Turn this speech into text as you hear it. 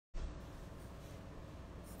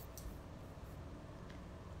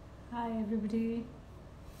Hi everybody.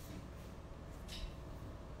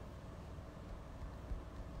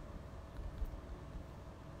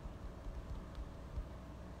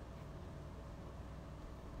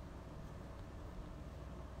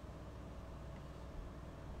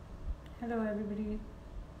 Hello everybody.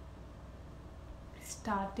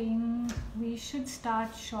 We should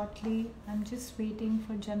start shortly. I'm just waiting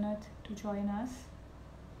for Jannat to join us.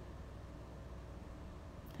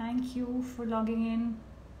 Thank you for logging in.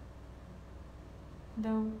 The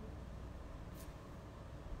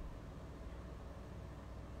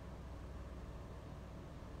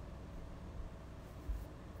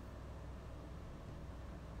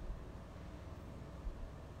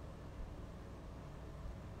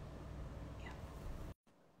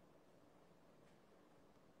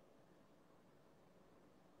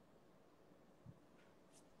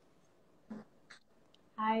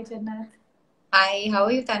Hi Jannat. Hi, how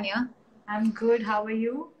are you, Tanya? I'm good. How are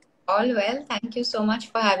you? All well. Thank you so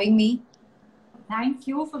much for having me. Thank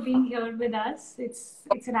you for being here with us.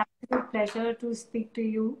 It's an absolute pleasure to speak to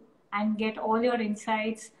you and get all your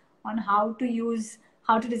insights on how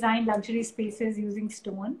to design luxury spaces using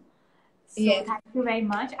stone. So Yes, thank you very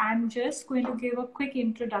much. I'm just going to give a quick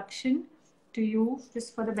introduction to you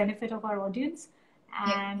just for the benefit of our audience.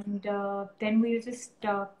 yes, And then we'll just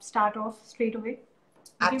start off straight away.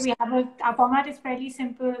 Okay, absolutely. our format is fairly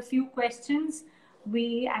simple, a few questions.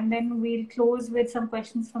 And then we'll close with some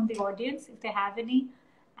questions from the audience if they have any.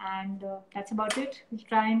 And that's about it. We'll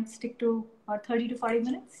try and stick to about 30 to 40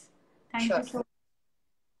 minutes. Thank Sure. you so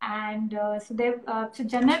and so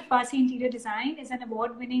Jannat Vasi Interior Design is an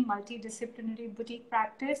award-winning multidisciplinary boutique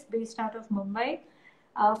practice based out of Mumbai.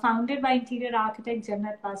 Founded by interior architect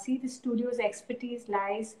Jannat Vasi, the studio's expertise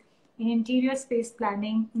lies in interior space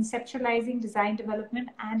planning, conceptualizing, design development,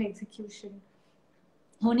 and execution.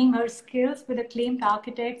 Honing her skills with acclaimed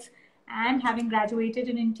architects and having graduated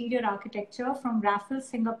in interior architecture from Raffles,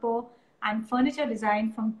 Singapore, and furniture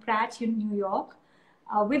design from Pratt, New York,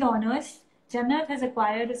 with honors, Jannat has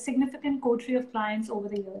acquired a significant coterie of clients over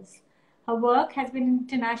the years. Her work has been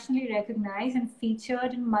internationally recognized and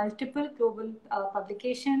featured in multiple global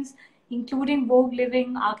publications, including Vogue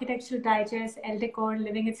Living, Architectural Digest, Elle Decor,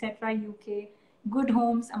 Living, etc., UK, Good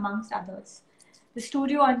Homes, amongst others. The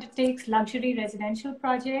studio undertakes luxury residential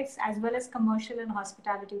projects as well as commercial and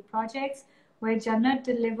hospitality projects, where Jannat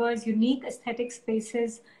delivers unique aesthetic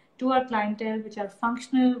spaces to our clientele, which are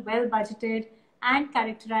functional, well budgeted, and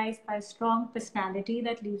characterized by a strong personality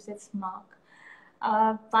that leaves its mark.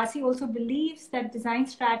 Vasi also believes that design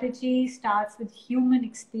strategy starts with human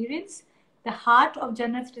experience. The heart of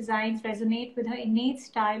Jannat's designs resonate with her innate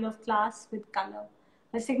style of class with color.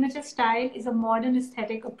 Her signature style is a modern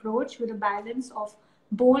aesthetic approach with a balance of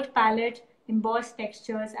bold palette, embossed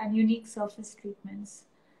textures, and unique surface treatments.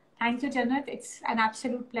 Thank you, Jannat. It's an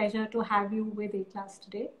absolute pleasure to have you with A Class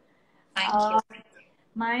today. Thank you. Uh,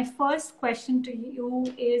 my first question to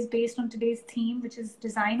you is based on today's theme, which is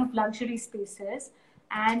design of luxury spaces.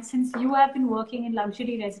 And since you have been working in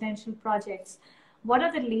luxury residential projects, what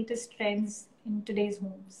are the latest trends in today's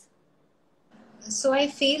homes? So I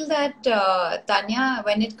feel that, Tanya,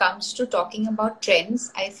 when it comes to talking about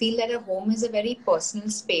trends, I feel that a home is a very personal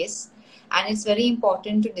space and it's very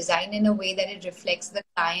important to design in a way that it reflects the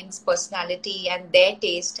client's personality and their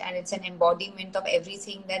taste, and it's an embodiment of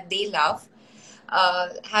everything that they love.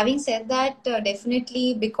 Having said that,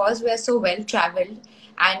 definitely because we are so well traveled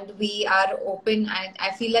and we are open, and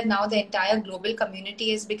I feel that now the entire global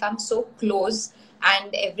community has become so close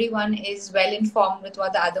and everyone is well informed with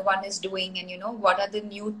what the other one is doing, and what are the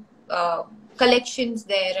new collections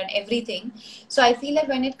there and everything. So I feel that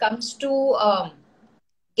when it comes to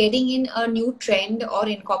getting in a new trend or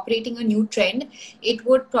incorporating a new trend, it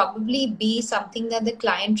would probably be something that the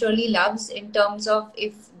client really loves, in terms of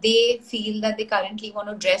if they feel that they currently want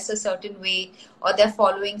to dress a certain way, or they're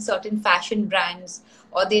following certain fashion brands,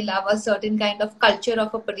 or they love a certain kind of culture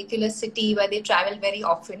of a particular city where they travel very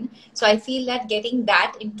often. So I feel that getting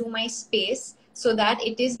that into my space so that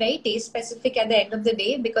it is very taste specific at the end of the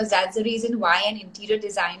day, because that's the reason why an interior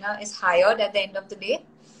designer is hired at the end of the day,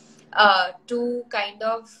 to kind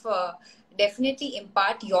of definitely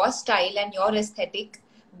impart your style and your aesthetic,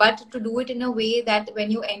 but to do it in a way that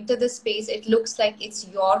when you enter the space, it looks like it's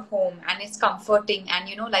your home and it's comforting. And,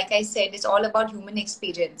 like I said, it's all about human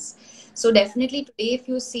experience. So definitely today, if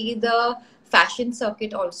you see the fashion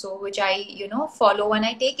circuit also, which I, follow, and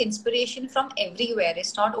I take inspiration from everywhere.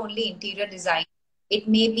 It's not only interior design. It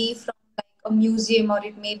may be from a museum, or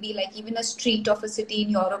it may be like even a street of a city in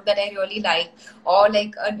Europe that I really like, or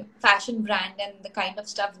like a fashion brand and the kind of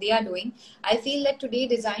stuff they are doing. I feel that today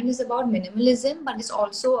design is about minimalism, but it's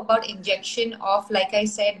also about injection of, like I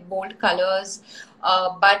said, bold colors,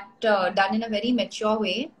 but done in a very mature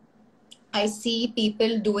way. I see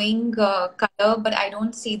people doing color, but I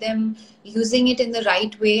don't see them using it in the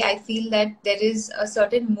right way. I feel that there is a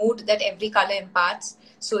certain mood that every color imparts.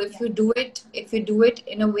 So if Yeah. you do it, if you do it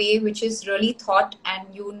in a way which is really thought,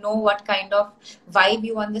 and you know what kind of vibe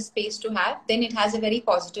you want the space to have, then it has a very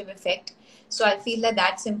positive effect. So I feel that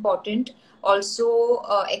that's important. Also,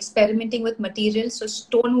 experimenting with materials. So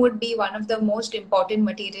stone would be one of the most important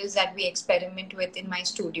materials that we experiment with in my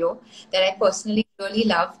studio, that I personally really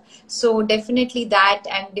love. So definitely that,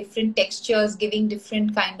 and different textures, giving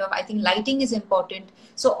different kind of, I think lighting is important.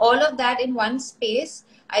 So all of that in one space,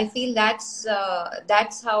 I feel that's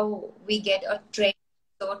how we get a trend.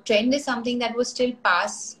 So trend is something that will still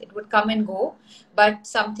pass, it would come and go, but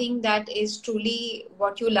something that is truly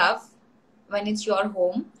what you love when it's your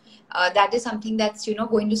home, that is something that's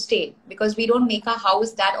going to stay, because we don't make a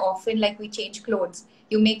house that often like we change clothes.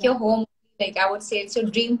 You make Yeah. your home, like I would say, it's your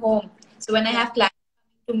dream home. So when I Yeah. have clients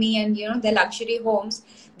to me, and their luxury homes,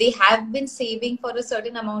 they have been saving for a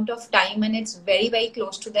certain amount of time, and it's very very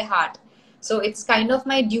close to their heart. So it's kind of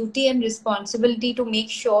my duty and responsibility to make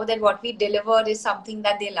sure that what we deliver is something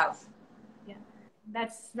that they love. Yeah,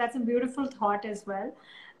 that's a beautiful thought as well.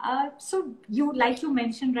 So you, like you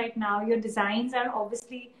mentioned right now, your designs are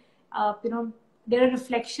obviously, they're a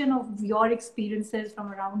reflection of your experiences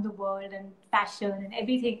from around the world and fashion and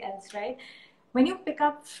everything else, right? When you pick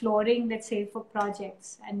up flooring, let's say for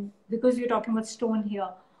projects, and because you're talking about stone here,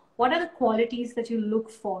 what are the qualities that you look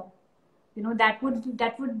for? That would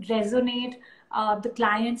resonate the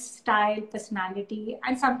client's style, personality,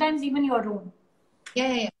 and sometimes even your own. Yeah,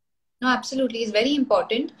 yeah, yeah. No, absolutely. It's very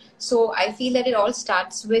important. So I feel that it all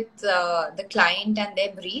starts with the client and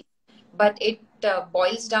their brief, but it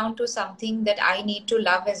boils down to something that I need to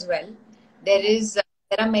love as well. There Yeah. is,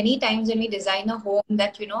 there are many times when we design a home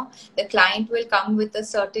that, the client will come with a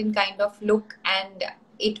certain kind of look, and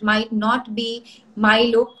it might not be my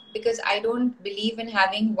look, because I don't believe in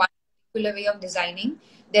having one particular way of designing.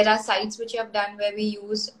 There are sites which I've done where we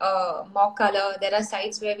use more color. There are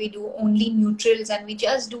sites where we do only neutrals, and we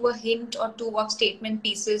just do a hint or two of statement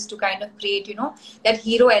pieces to kind of create, that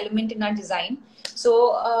hero element in our design.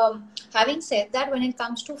 So, having said that, when it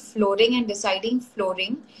comes to flooring and deciding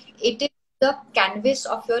flooring, it is the canvas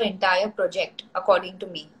of your entire project, according to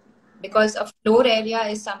me, Yeah. because a floor area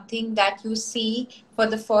is something that you see for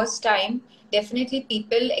the first time. Definitely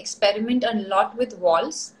people experiment a lot with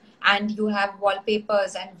walls, and you have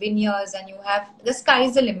wallpapers and veneers, and you have, the sky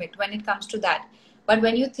is the limit when it comes to that. But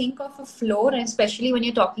when you think of a floor, and especially when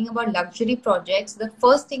you're talking about luxury projects, the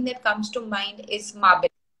first thing that comes to mind is marble,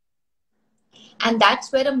 and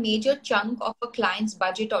that's where a major chunk of a client's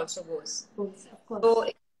budget also goes. Of course, of So course.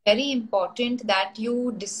 it's very important that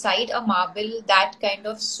you decide a marble that kind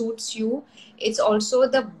of suits you. It's also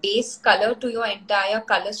the base color to your entire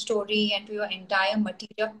color story and to your entire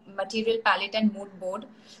material palette and mood board.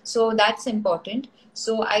 So that's important.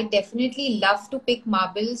 So I definitely love to pick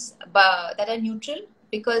marbles that are neutral,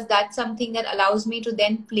 because that's something that allows me to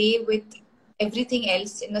then play with everything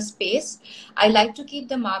else in the space. I like to keep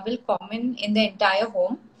the marble common in the entire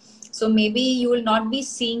home. So maybe you will not be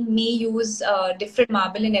seeing me use different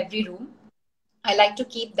marble in every room. I like to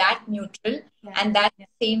keep that neutral Yeah. and that Yeah.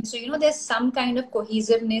 same. So, there's some kind of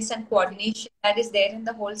cohesiveness and coordination that is there in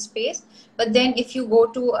the whole space. But then if you go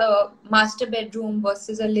to a master bedroom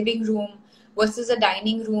versus a living room versus a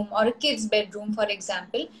dining room or a kid's bedroom, for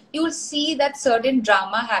example, you will see that certain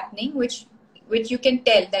drama happening, which you can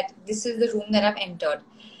tell that this is the room that I've entered.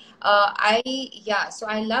 So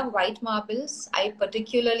I love white marbles. I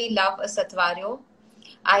particularly love a Satvario.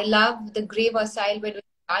 I love the gray Versailles. We're doing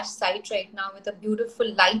a large site right now with a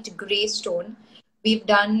beautiful light gray stone. We've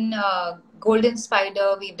done Golden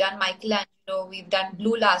Spider, we've done Michelangelo, we've done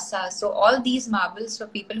Blue Lhasa. So all these marbles, for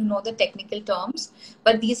people who know the technical terms,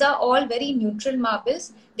 but these are all very neutral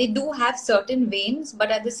marbles. They do have certain veins,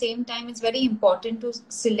 but at the same time, it's very important to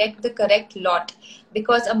select the correct lot,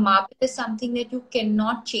 because a marble is something that you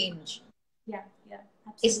cannot change. Yeah. Yeah.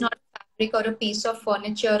 It's Absolutely. not a fabric or a piece of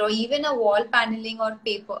furniture or even a wall paneling or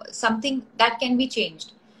paper, something that can be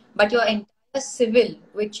changed. But your entire civil,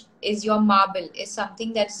 which is your marble, is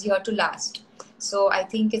something that's here to last. So I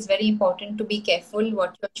think it's very important to be careful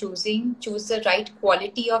what you're choosing. Choose the right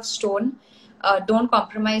quality of stone. Don't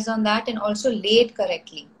compromise on that, and also lay it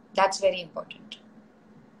correctly. That's very important.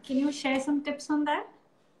 Can you share some tips on that?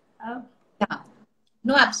 Uh, Yeah.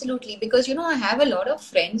 No, absolutely. Because, I have a lot of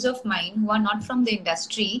friends of mine who are not from the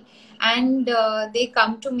industry, and they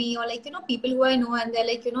come to me, or like, people who I know, and they're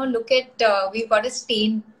like, look at, we've got a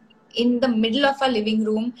stain in the middle of our living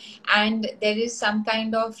room, and there is some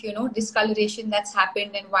kind of, discoloration that's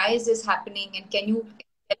happened, and why is this happening? And can you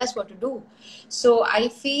tell us what to do? So I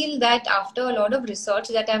feel that after a lot of research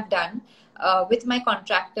that I've done, with my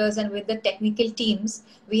contractors and with the technical teams,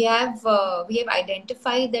 we have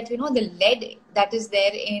identified that the lead that is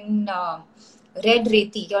there in red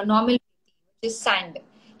reti, your normal reti, which is sand,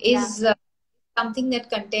 Yeah. is something that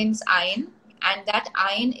contains iron, and that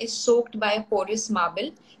iron is soaked by a porous marble,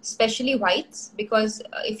 especially whites, because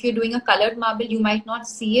if you're doing a colored marble, you might not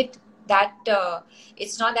see it, that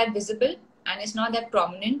it's not that visible and it's not that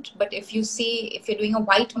prominent. But if you're doing a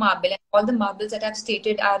white marble, and all the marbles that I've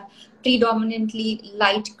stated are predominantly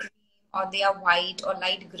light cream, or they are white or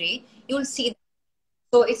light gray, you'll see that.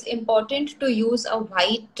 So it's important to use a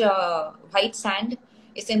white sand.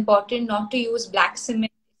 It's important not to use black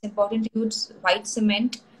cement. It's important to use white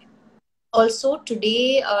cement. Also,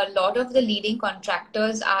 today, a lot of the leading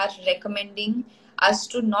contractors are recommending us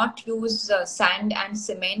to not use sand and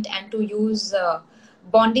cement, and to use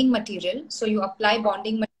bonding material. So you apply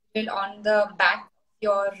bonding material on the back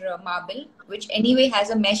of your marble, which anyway has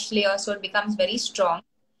a mesh layer, so it becomes very strong.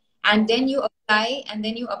 And Right. then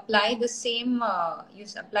you apply the same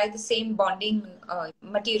bonding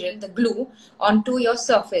material, the glue, onto your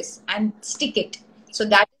surface and stick it. So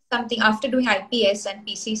that is something, after doing IPS and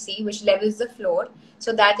PCC, which levels the floor.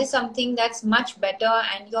 So that is something that's much better,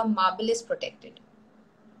 and your marble is protected.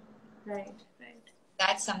 Right. Right.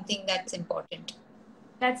 That's something that's important.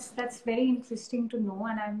 That's very interesting to know,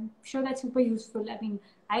 and I'm sure that's super useful. I mean,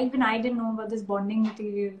 I didn't know about this bonding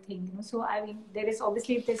material thing, So I mean, there's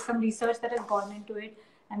some research that has gone into it.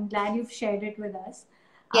 I'm glad you've shared it with us.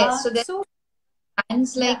 Yes, so there So are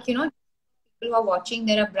brands yeah, like, people who are watching,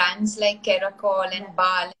 there are brands like Caracol yeah. and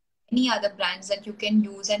Bal, any other brands that you can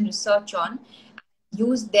use and research on.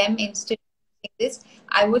 Use them instead of using this.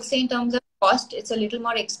 I would say in terms of cost, it's a little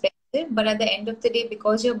more expensive, but at the end of the day,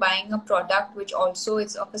 because you're buying a product which also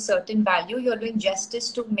is of a certain value, you're doing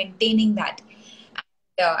justice to maintaining that. And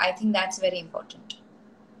I think that's very important.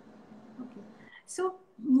 Okay. So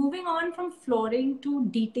moving on from flooring to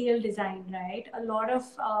detail design, right? A lot of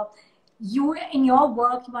you in your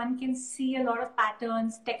work, one can see a lot of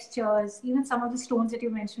patterns, textures. Even some of the stones that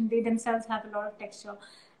you mentioned, they themselves have a lot of texture,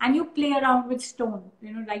 and you play around with stone.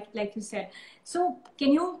 Like you said. So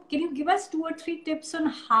can you give us 2 or 3 tips on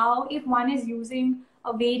how, if one is using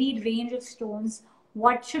a varied range of stones,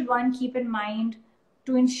 what should one keep in mind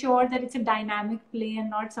to ensure that it's a dynamic play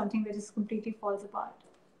and not something that just completely falls apart?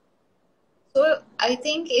 So I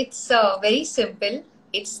think it's very simple.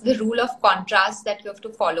 It's the rule of contrast that you have to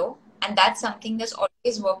follow, and that's something that's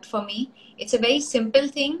always worked for me. It's a very simple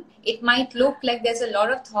thing. It might look like there's a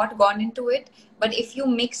lot of thought gone into it, but if you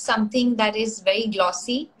mix something that is very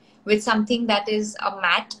glossy with something that is a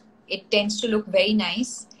matte, it tends to look very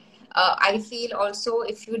nice. I feel also,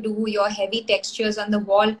 if you do your heavy textures on the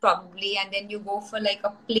wall, probably, and then you go for like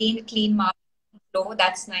a plain, clean marble floor,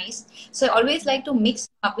 that's nice. So I always like to mix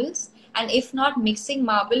marbles, and if not mixing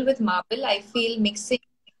marble with marble, I feel mixing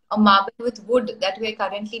a marble with wood, that we're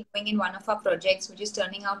currently doing in one of our projects, which is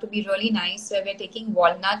turning out to be really nice, where we're taking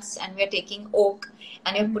walnuts and we're taking oak,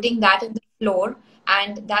 and we're putting that in the floor,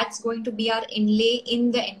 and that's going to be our inlay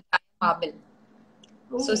in the entire marble.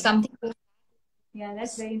 So Oh, something. yeah,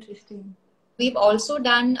 that's very interesting. We've also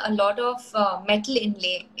done a lot of metal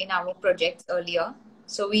inlay in our projects earlier.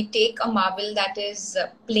 So we take a marble that is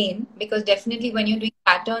plain, because definitely when you're doing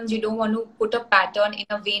patterns, you don't want to put a pattern in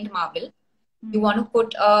a veined marble. Hmm. You want to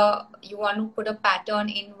put a pattern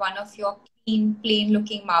in one of your clean, plain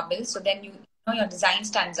looking marbles. So then your design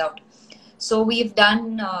stands out. So we've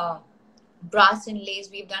done brass inlays,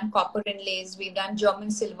 we've done copper inlays, we've done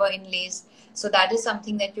German silver inlays. So that is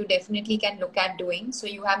something that you definitely can look at doing. So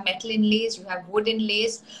you have metal inlays, you have wood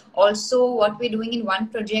inlays. Also, what we're doing in one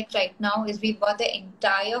project right now is we've got the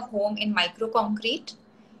entire home in micro concrete,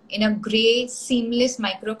 in a gray seamless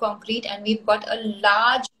micro concrete, and we've got a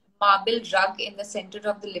large marble rug in the center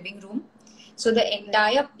of the living room. So the Right.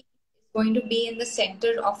 entire piece is going to be in the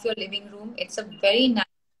center of your living room. It's a very nice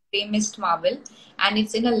gray mist marble, and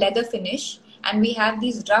it's in a leather finish, and we have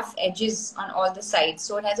these rough edges on all the sides,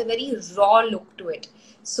 so it has a very raw look to it.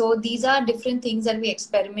 So these are different things that we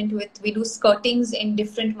experiment with. We do skirtings in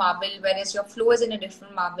different marble, whereas your floor is in a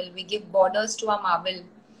different marble. We give borders to our marble.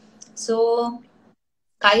 So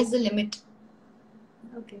sky is the limit.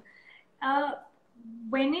 Okay. Uh,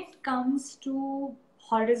 when it comes to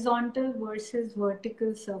horizontal versus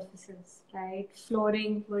vertical surfaces, right?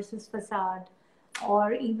 Flooring versus facade,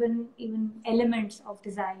 or even elements of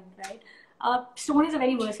design, right? Stone is a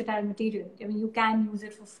very versatile material. I mean, you can use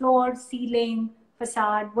it for floor, ceiling,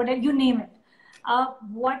 facade, whatever you name it.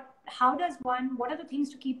 How does one? What are the things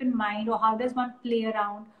to keep in mind, or how does one play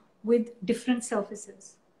around with different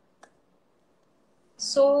surfaces?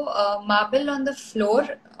 So, marble on the floor,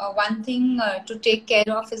 one thing to take care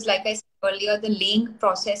of is, like I said earlier, the laying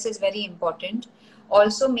process is very important.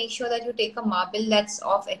 Also, make sure that you take a marble that's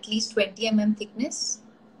of at least 20 thickness.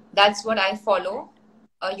 That's what I follow,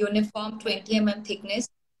 a uniform 20 thickness.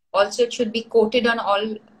 Also, it should be coated on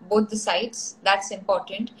all both the sides. That's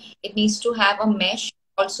important. It needs to have a mesh.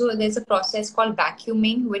 Also, there's a process called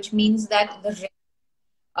vacuuming, which means that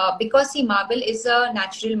because see, marble is a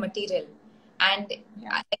natural material, and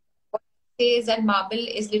Yeah. what I say is that marble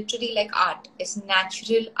is literally like art. It's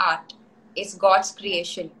natural art. It's God's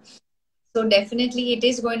creation. So definitely, it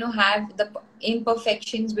is going to have the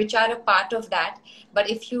imperfections which are a part of that. But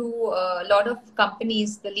if you, a lot of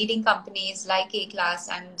companies, the leading companies like A Class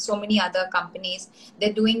and so many other companies,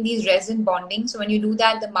 they're doing these resin bonding. So when you do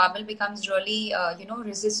that, the marble becomes really,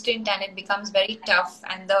 resistant, and it becomes very tough,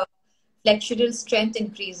 and the flexural strength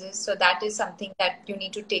increases. So that is something that you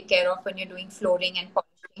need to take care of when you're doing flooring and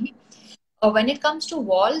polishing. When it comes to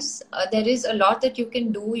walls, there is a lot that you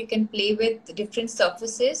can do. You can play with different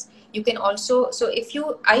surfaces. You can also, so if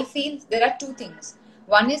you, I feel there are two things.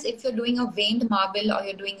 One is if you're doing a veined marble or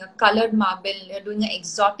you're doing a colored marble, you're doing an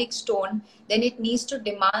exotic stone, then it needs to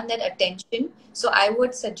demand that attention. So I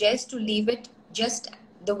would suggest to leave it just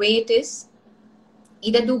the way it is.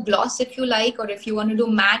 Either do gloss if you like, or if you want to do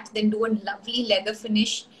matte, then do a lovely leather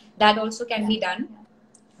finish. That also can be done.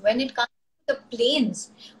 When it comes to the planes,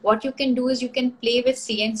 what you can do is you can play with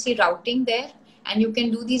CNC routing there, and you can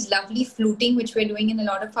do these lovely fluting, which we're doing in a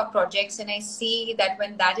lot of our projects. And I see that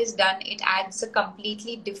when that is done, it adds a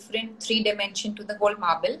completely different 3 dimension to the whole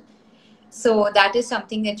marble. So that is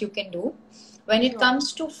something that you can do. When it Sure.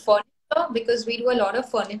 comes to furniture, because we do a lot of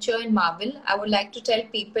furniture in marble, I would like to tell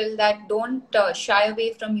people that don't shy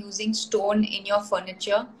away from using stone in your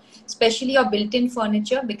furniture, especially your built-in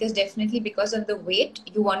furniture, because definitely because of the weight,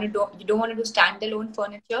 you don't want to do standalone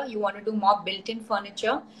furniture. You want to do more built-in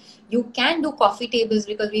furniture. You can do coffee tables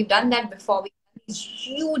because we've done that before. We have these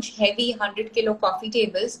huge, heavy 100 kilo coffee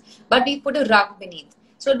tables, but we put a rug beneath,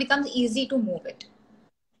 so it becomes easy to move it,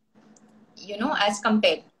 as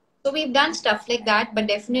compared. So we've done stuff like that, but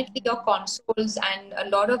definitely your consoles and a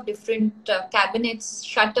lot of different cabinets,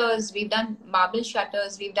 shutters, we've done marble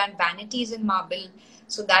shutters, we've done vanities in marble.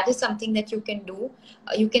 So that is something that you can do.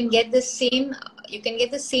 You can get the same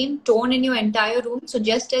tone in your entire room. So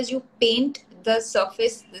just as you paint the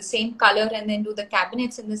surface the same color and then do the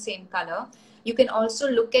cabinets in the same color, you can also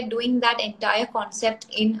look at doing that entire concept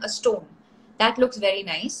in a stone. That looks very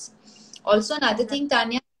nice. Also, another thing,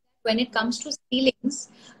 Tanya, when it comes to ceilings,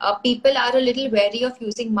 people are a little wary of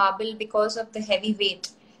using marble because of the heavy weight.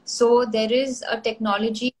 So there is a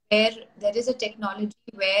technology where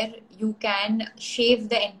you can shave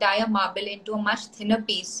the entire marble into a much thinner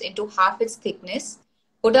piece, into half its thickness,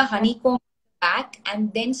 put a honeycomb back,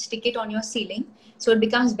 and then stick it on your ceiling. So it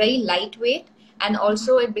becomes very lightweight, and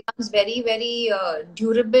also it becomes very, very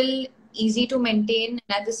durable, easy to maintain,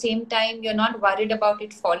 and at the same time, you're not worried about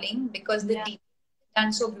it falling because the Yeah. detail is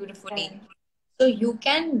done so beautifully. Right. So you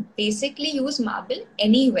can basically use marble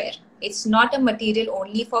anywhere. It's not a material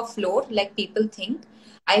only for floor like people think.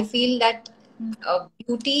 I feel that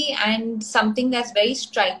beauty and something that's very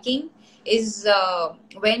striking is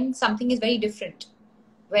when something is very different.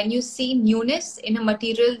 When you see newness in a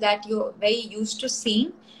material that you're very used to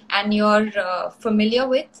seeing and you're familiar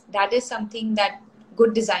with, that is something that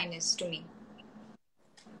good design is to me.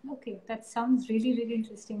 Okay, that sounds really, really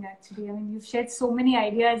interesting actually. I mean, you've shared so many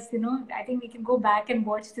ideas, I think we can go back and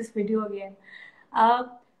watch this video again. Uh,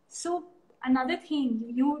 so another thing,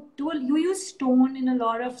 you use stone in a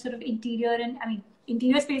lot of sort of interior and I mean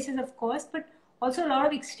interior spaces of course, but also a lot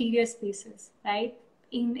of exterior spaces, right?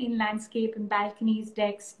 In landscape and balconies,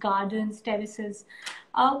 decks, gardens, terraces.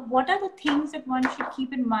 What are the things that one should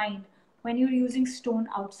keep in mind when you're using stone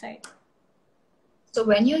outside? So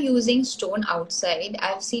when you're using stone outside,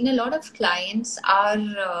 I've seen a lot of clients are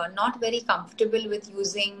not very comfortable with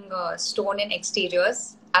using stone in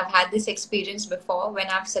exteriors. I've had this experience before when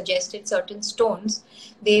I've suggested certain stones.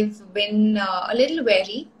 They've been a little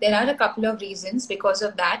wary. There are a couple of reasons because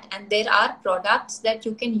of that, and there are products that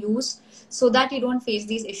you can use so that you don't face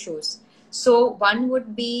these issues. So one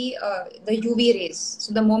would be the UV rays.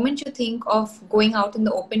 So the moment you think of going out in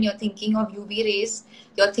the open, you're thinking of UV rays,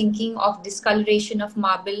 you're thinking of discoloration of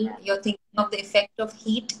marble, you're thinking of the effect of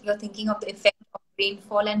heat, you're thinking of the effect of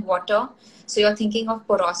rainfall and water. So you're thinking of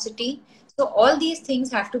porosity. So all these things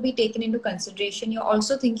have to be taken into consideration. You're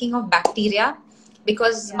also thinking of bacteria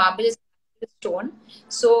because Yeah. marble is stone.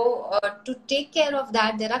 So to take care of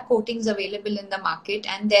that, there are coatings available in the market,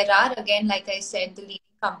 and there are, again, like I said, the leading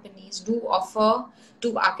companies do offer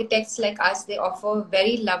to architects like us. They offer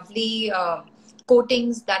very lovely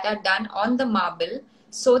coatings that are done on the marble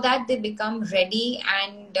so that they become ready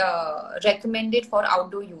and recommended for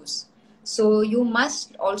outdoor use. So you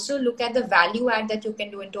must also look at the value add that you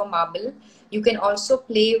can do into a marble. You can also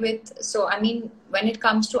play with, so I mean, when it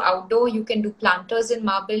comes to outdoor, you can do planters in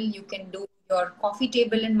marble, you can do your coffee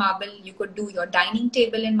table in marble, you could do your dining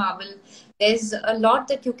table in marble. There's a lot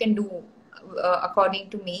that you can do according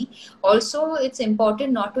to me. Also, it's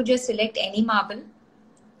important not to just select any marble,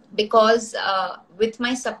 because with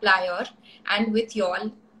my supplier and with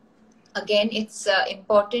y'all, again, it's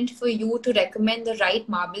important for you to recommend the right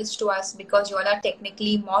marbles to us, because you all are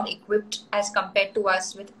technically more equipped as compared to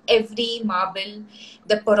us with every marble,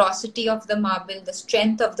 the porosity of the marble, the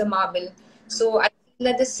strength of the marble. So I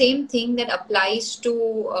feel that the same thing that applies to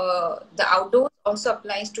the outdoors also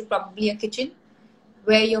applies to probably a kitchen,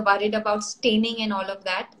 where you're worried about staining and all of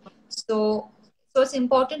that. So it's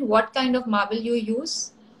important what kind of marble you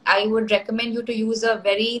use. I would recommend you to use a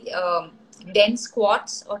very dense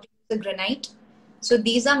quartz or to use a granite. So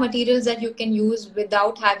these are materials that you can use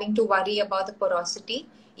without having to worry about the porosity.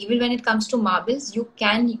 Even when it comes to marbles, you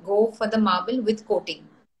can go for the marble with coating.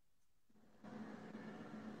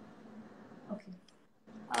 Okay.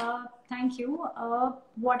 Thank you.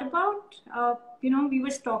 What about, we were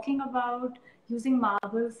talking about using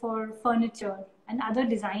marble for furniture and other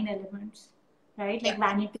design elements, right? Yeah. Like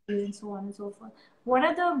vanities and so on and so forth. What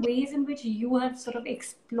are the ways in which you have sort of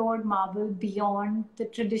explored marble beyond the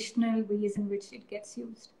traditional ways in which it gets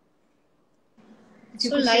used? If you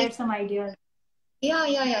So could share like some ideas.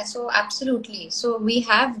 Yeah. So absolutely. So we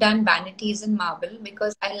have done vanities in marble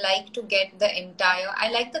because I like to get the entire, I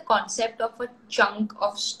like the concept of a chunk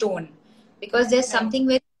of stone, because there's Right. something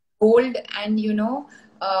very bold and,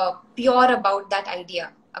 pure about that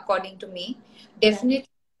idea, according to me. Right. Definitely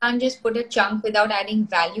can't just put a chunk without adding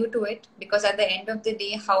value to it, because at the end of the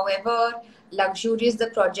day, however luxurious the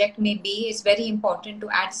project may be, it's very important to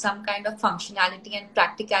add some kind of functionality and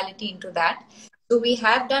practicality into that. So we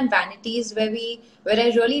have done vanities where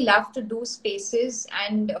I really love to do spaces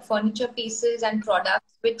and furniture pieces and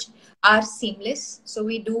products which are seamless. So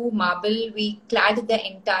we do marble, we clad the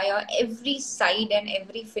entire, every side and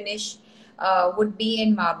every finish would be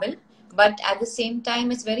in marble. But at the same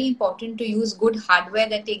time, it's very important to use good hardware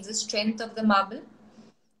that takes the strength of the marble.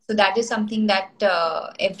 So that is something that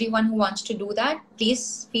everyone who wants to do that,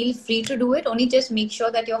 please feel free to do it. Only just make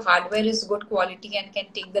sure that your hardware is good quality and can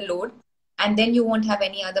take the load, and then you won't have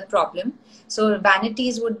any other problem. So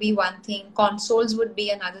vanities would be one thing. Consoles would be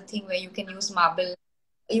another thing where you can use marble.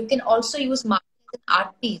 You can also use marble as an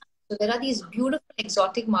art piece. So there are these beautiful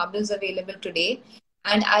exotic marbles available today.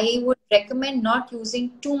 And I would recommend not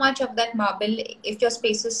using too much of that marble if your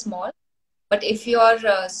space is small. But if your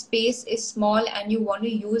space is small and you want to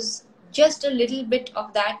use just a little bit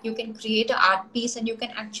of that, you can create an art piece and you can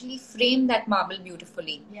actually frame that marble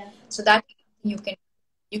beautifully. Yeah. So that you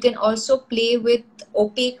can also play with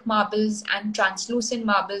opaque marbles and translucent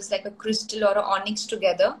marbles like a crystal or a onyx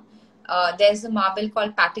together. There's a marble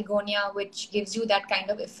called Patagonia which gives you that kind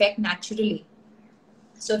of effect naturally.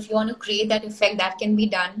 So if you want to create that effect, that can be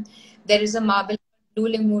done. There is a marble blue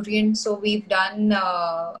Lemurian. So we're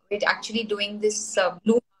actually doing this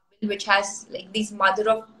blue marble which has like these mother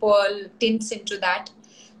of pearl tints into that.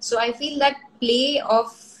 So I feel that play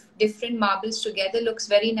of different marbles together looks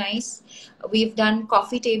very nice. We've done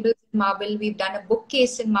coffee tables in marble. We've done a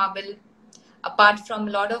bookcase in marble. Apart from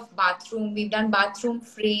a lot of bathroom, we've done bathroom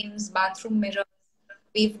frames, bathroom mirrors.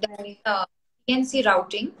 We've done Right. CNC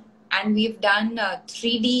routing, and we've done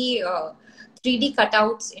 3D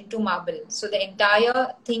cutouts into marble. So the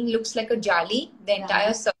entire thing looks like a jali. The entire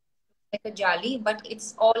Right. surface looks like a jali, but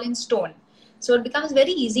it's all in stone. So it becomes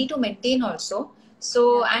very easy to maintain also.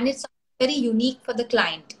 So, Yeah. and it's very unique for the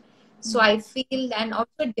client. So Mm. I feel, and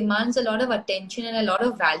also it demands a lot of attention and a lot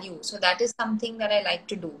of value. So that is something that I like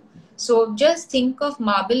to do. So just think of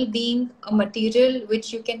marble being a material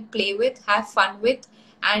which you can play with, have fun with,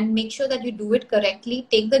 and make sure that you do it correctly.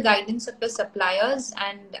 Take the guidance of your suppliers,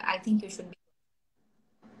 and I think you should be.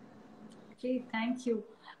 Okay, thank you.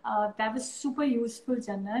 That was super useful,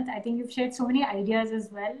 Jannat. I think you've shared so many ideas as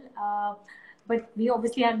well. But we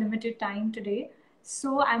obviously have limited time today.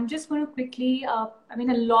 So I'm just going to quickly, I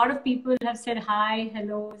mean, a lot of people have said hi,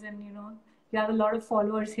 hellos, and you have a lot of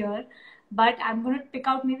followers here. But I'm going to pick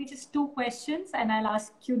out maybe just two questions and I'll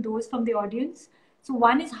ask you those from the audience. So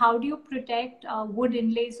one is, how do you protect wood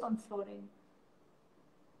inlays on flooring?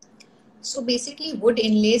 So basically, wood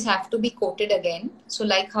inlays have to be coated again. So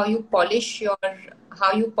like how you polish your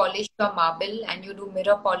marble and you do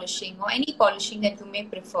mirror polishing or any polishing that you may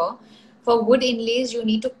prefer. For wood inlays, you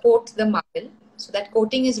need to coat the marble. So that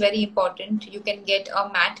coating is very important. You can get a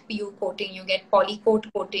matte PU coating, you get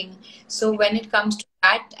polycoat coating. So when it comes to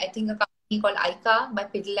that, I think a company called Ica by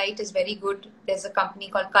Pidilite is very good. There's a company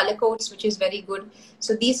called Color Coats, which is very good.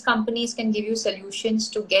 So these companies can give you solutions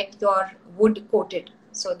to get your wood coated.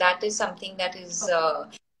 So that is something that is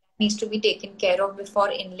needs to be taken care of before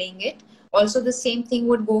inlaying it. Also, the same thing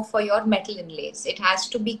would go for your metal inlays. It has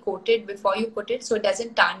to be coated before you put it, so it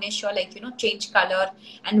doesn't tarnish or change color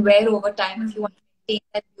and wear over time if you want to maintain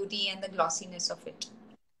that beauty and the glossiness of it.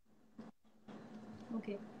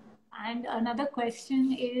 Okay. And another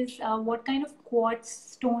question is, what kind of quartz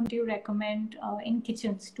stone do you recommend in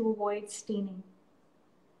kitchens to avoid staining?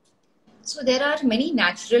 So there are many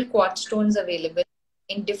natural quartz stones available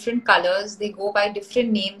in different colors. They go by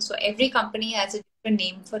different names. So every company has a different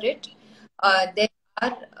name for it. There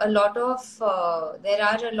are a lot of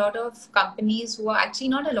companies who are actually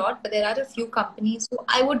not a lot, but there are a few companies who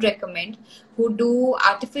I would recommend who do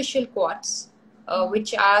artificial quartz,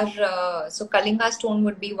 which are so Kalinga stone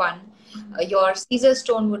would be one. Your Caesar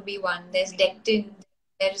stone would be one. There's Dectin,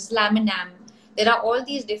 there's Laminam. There are all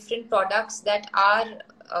these different products that are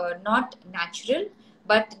not natural,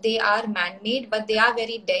 but they are man-made, but they are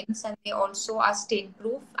very dense and they also are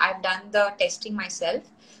stain-proof. I've done the testing myself.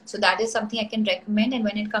 So that is something I can recommend. And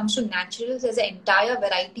when it comes to naturals, there's an entire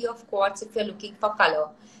variety of quartz if you're looking for color.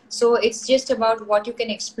 So it's just about what you can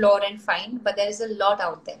explore and find, but there is a lot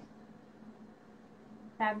out there.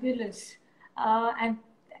 Fabulous. And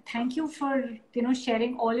thank you for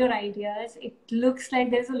sharing all your ideas. It looks like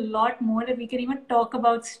there's a lot more that we can even talk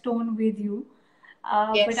about stone with you.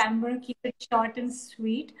 But Yes. I'm going to keep it short and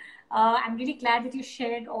sweet. I'm really glad that you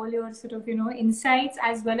shared all your sort of insights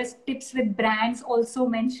as well as tips with brands also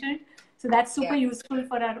mentioned. So that's super Yeah. useful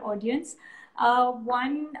for our audience.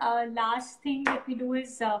 One last thing that we do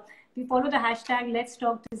is we follow the hashtag Let's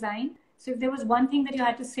Talk Design. So if there was one thing that you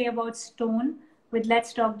had to say about stone with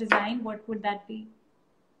Let's Talk Design, what would that be?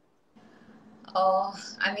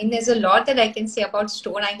 I mean, there's a lot that I can say about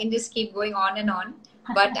stone. I can just keep going on and on.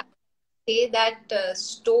 But I would say that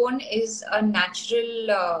stone is a natural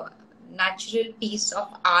piece of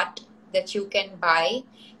art that you can buy.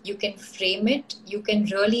 You can frame it. You can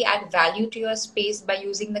really add value to your space by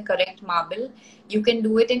using the correct marble. You can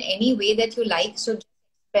do it in any way that you like. So just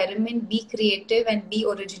experiment, be creative, and be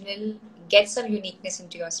original. Get some uniqueness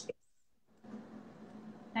into your space.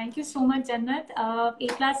 Thank you so much, Jannat.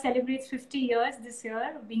 A-Class celebrates 50 years this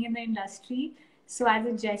year of being in the industry. So as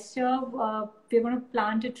a gesture, we're going to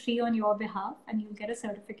plant a tree on your behalf and you'll get a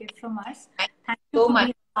certificate from us. Thank Thank you you so for much.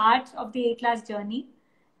 being part of the A-Class journey.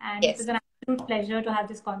 And it Yes. was an absolute pleasure to have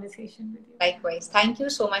this conversation with you. Likewise. Thank you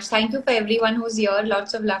so much. Thank you for everyone who's here.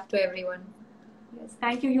 Lots of love to everyone. Yes,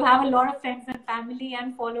 thank you. You have a lot of friends and family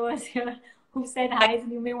and followers here who said hi, and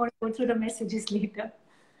you may want to go through the messages later.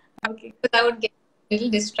 Okay. But I would get a little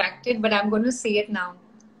distracted, but I'm going to see it now.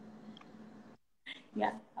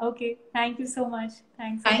 Yeah. Okay. Thank you so much.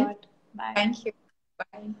 Thanks a Thank, lot. Bye. thank you.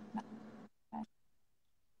 Bye.